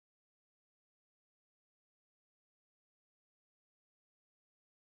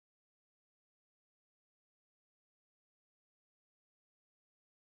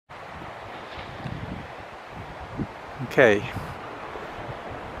Okay,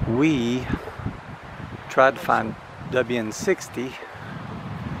 we tried to find WN60,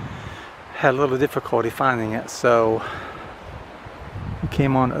 had a little difficulty finding it, so we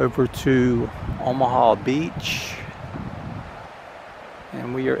came on over to Omaha Beach,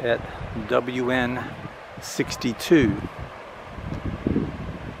 and we are at WN62.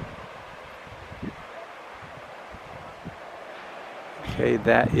 Okay,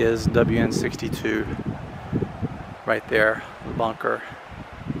 that is WN62 right there, the bunker.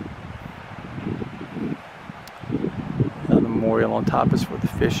 The memorial on top is for the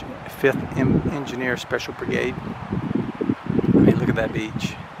 5th Engineer Special Brigade. I mean, look at that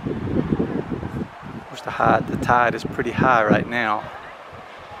beach. Of course, the tide is pretty high right now.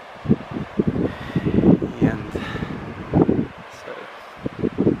 And so,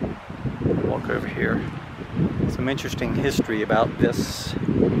 walk over here. Some interesting history about this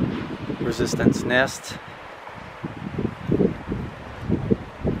resistance nest.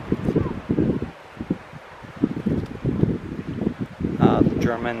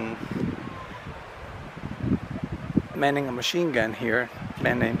 German manning a machine gun here, a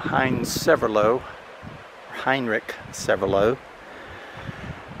man named Heinrich Severloh.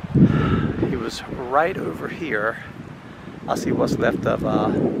 He was right over here. I'll see what's left of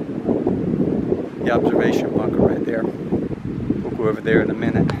the observation bunker right there. We'll go over there in a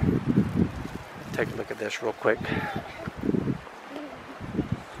minute. Take a look at this real quick.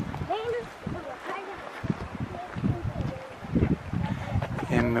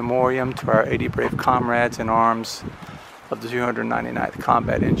 In memoriam to our 80 brave comrades in arms of the 299th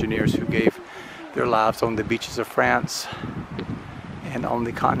Combat Engineers who gave their lives on the beaches of France and on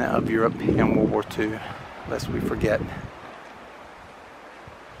the continent of Europe in World War II, lest we forget.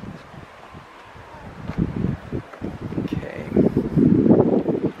 Okay.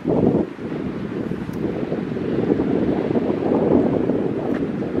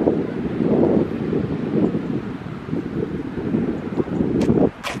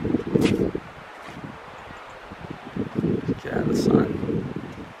 Get out of the sun.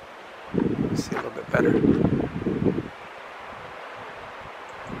 See a little bit better.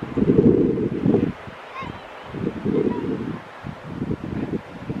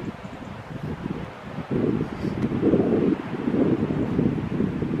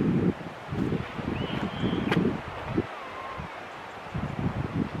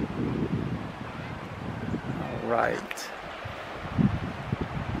 All right.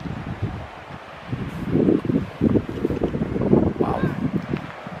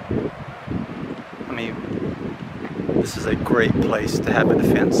 This is a great place to have a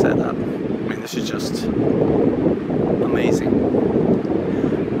defense set up. I mean, this is just amazing.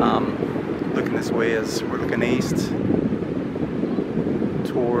 Looking this way as we're looking east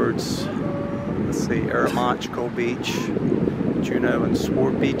towards, let's see, Aramanch, Gold Beach, Juneau and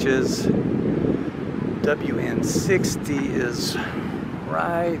Sword beaches. WN60 is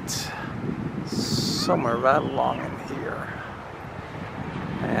somewhere right along in here.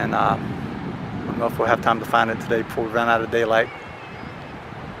 And I don't know if we'll have time to find it today before we run out of daylight.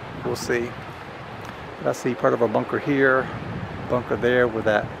 We'll see. But I see part of our bunker here, bunker there where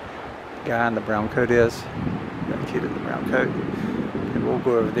that guy in the brown coat is, that kid in the brown coat. And we'll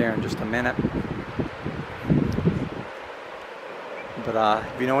go over there in just a minute. But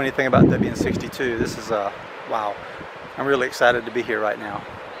if you know anything about WN62, this is wow. I'm really excited to be here right now.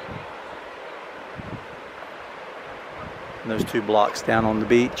 And those two blocks down on the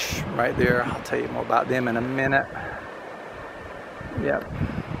beach right there, I'll tell you more about them in a minute. Yep.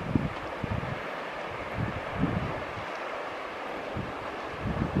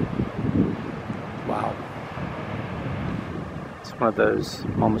 Wow. It's one of those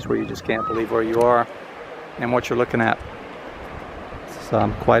moments where you just can't believe where you are and what you're looking at. It's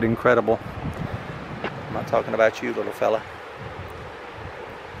quite incredible. I'm not talking about you, little fella.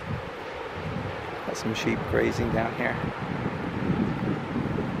 Got some sheep grazing down here.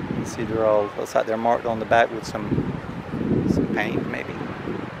 You can see they're all, looks like they're marked on the back with some paint maybe.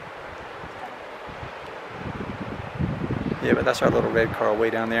 Yeah, but that's our little red car way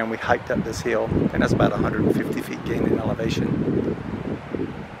down there, and we hiked up this hill, and that's about 150 feet gain in elevation.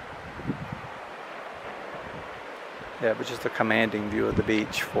 Yeah, but just a commanding view of the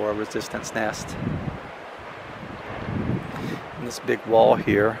beach for a resistance nest. And this big wall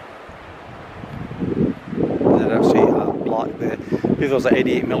here that actually blocked the, I believe there was an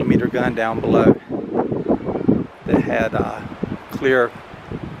 88mm gun down below that had clear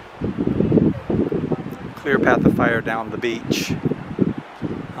path of fire down the beach.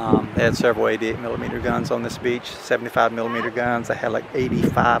 They had several 88mm guns on this beach, 75mm guns. They had like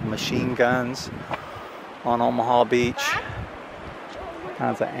 85 machine guns on Omaha Beach.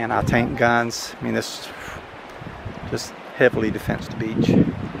 Kinds of anti-tank guns. I mean, this just heavily defensed beach.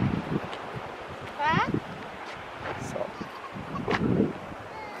 So.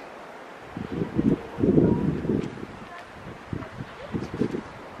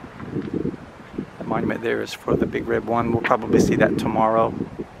 The monument there is for the big red one. We'll probably see that tomorrow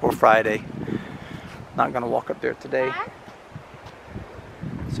or Friday. Not gonna walk up there today.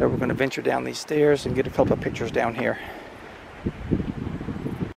 So we're gonna venture down these stairs and get a couple of pictures down here.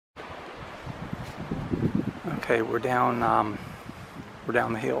 Okay, we're down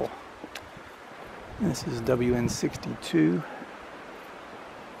the hill. This is WN62.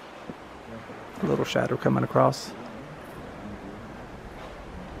 A little shadow coming across.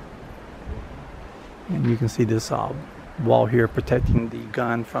 And you can see this wall here protecting the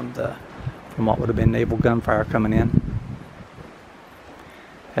gun from what would have been naval gunfire coming in.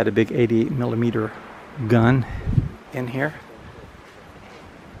 Had a big 88mm gun in here.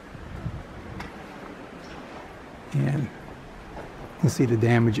 And you can see the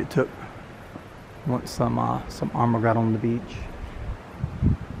damage it took once some armor got on the beach.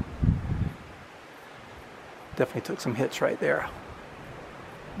 Definitely took some hits right there.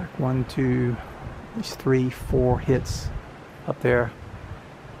 Like 1, 2, at least 3, 4 hits up there.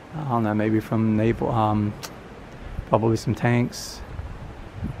 I don't know, maybe from naval, probably some tanks.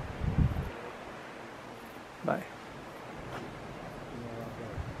 Bye.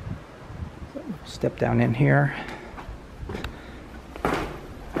 So, step down in here.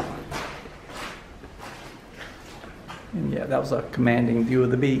 And yeah, that was a commanding view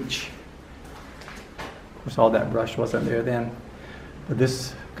of the beach. Of course, all that brush wasn't there then. But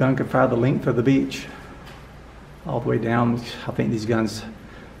this gun could fire the length of the beach all the way down. I think these guns,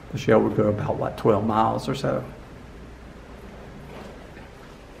 the shell would go about, what, 12 miles or so.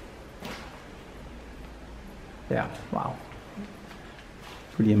 Yeah, wow.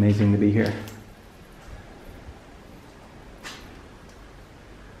 Pretty amazing to be here.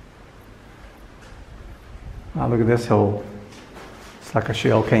 Wow, look at this hole. It's like a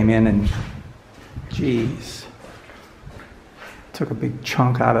shell came in and, geez, took a big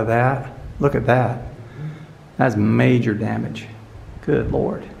chunk out of that. Look at that. That's major damage. Good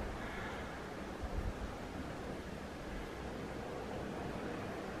Lord.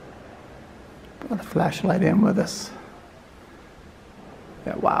 Put the flashlight in with us.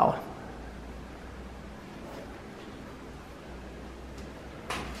 Yeah, wow.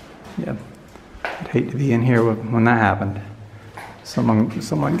 Yeah. I'd hate to be in here when that happened.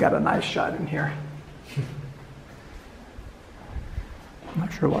 Someone got a nice shot in here. I'm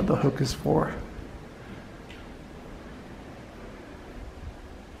not sure what the hook is for.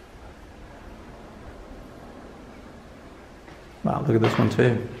 Wow, look at this one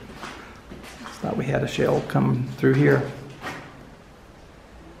too. Thought we had a shell come through here.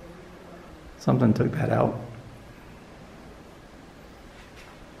 Something took that out.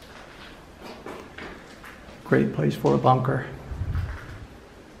 Great place for a bunker.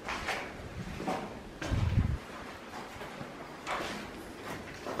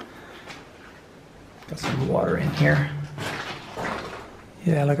 Got some water in here.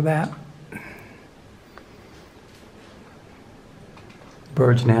 Yeah, look at that.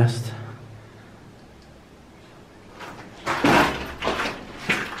 Bird's nest.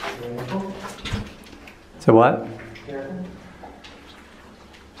 So what?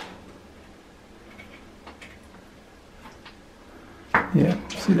 Yeah,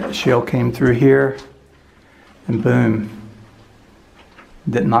 see that shell came through here and boom.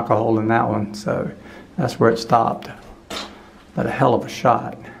 Didn't knock a hole in that one, so that's where it stopped. But a hell of a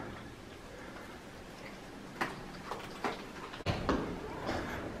shot.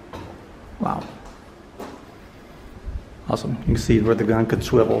 Wow. Awesome. You can see where the gun could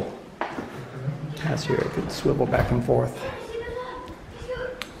swivel. That's here, it could swivel back and forth.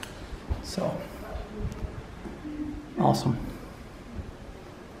 So, awesome.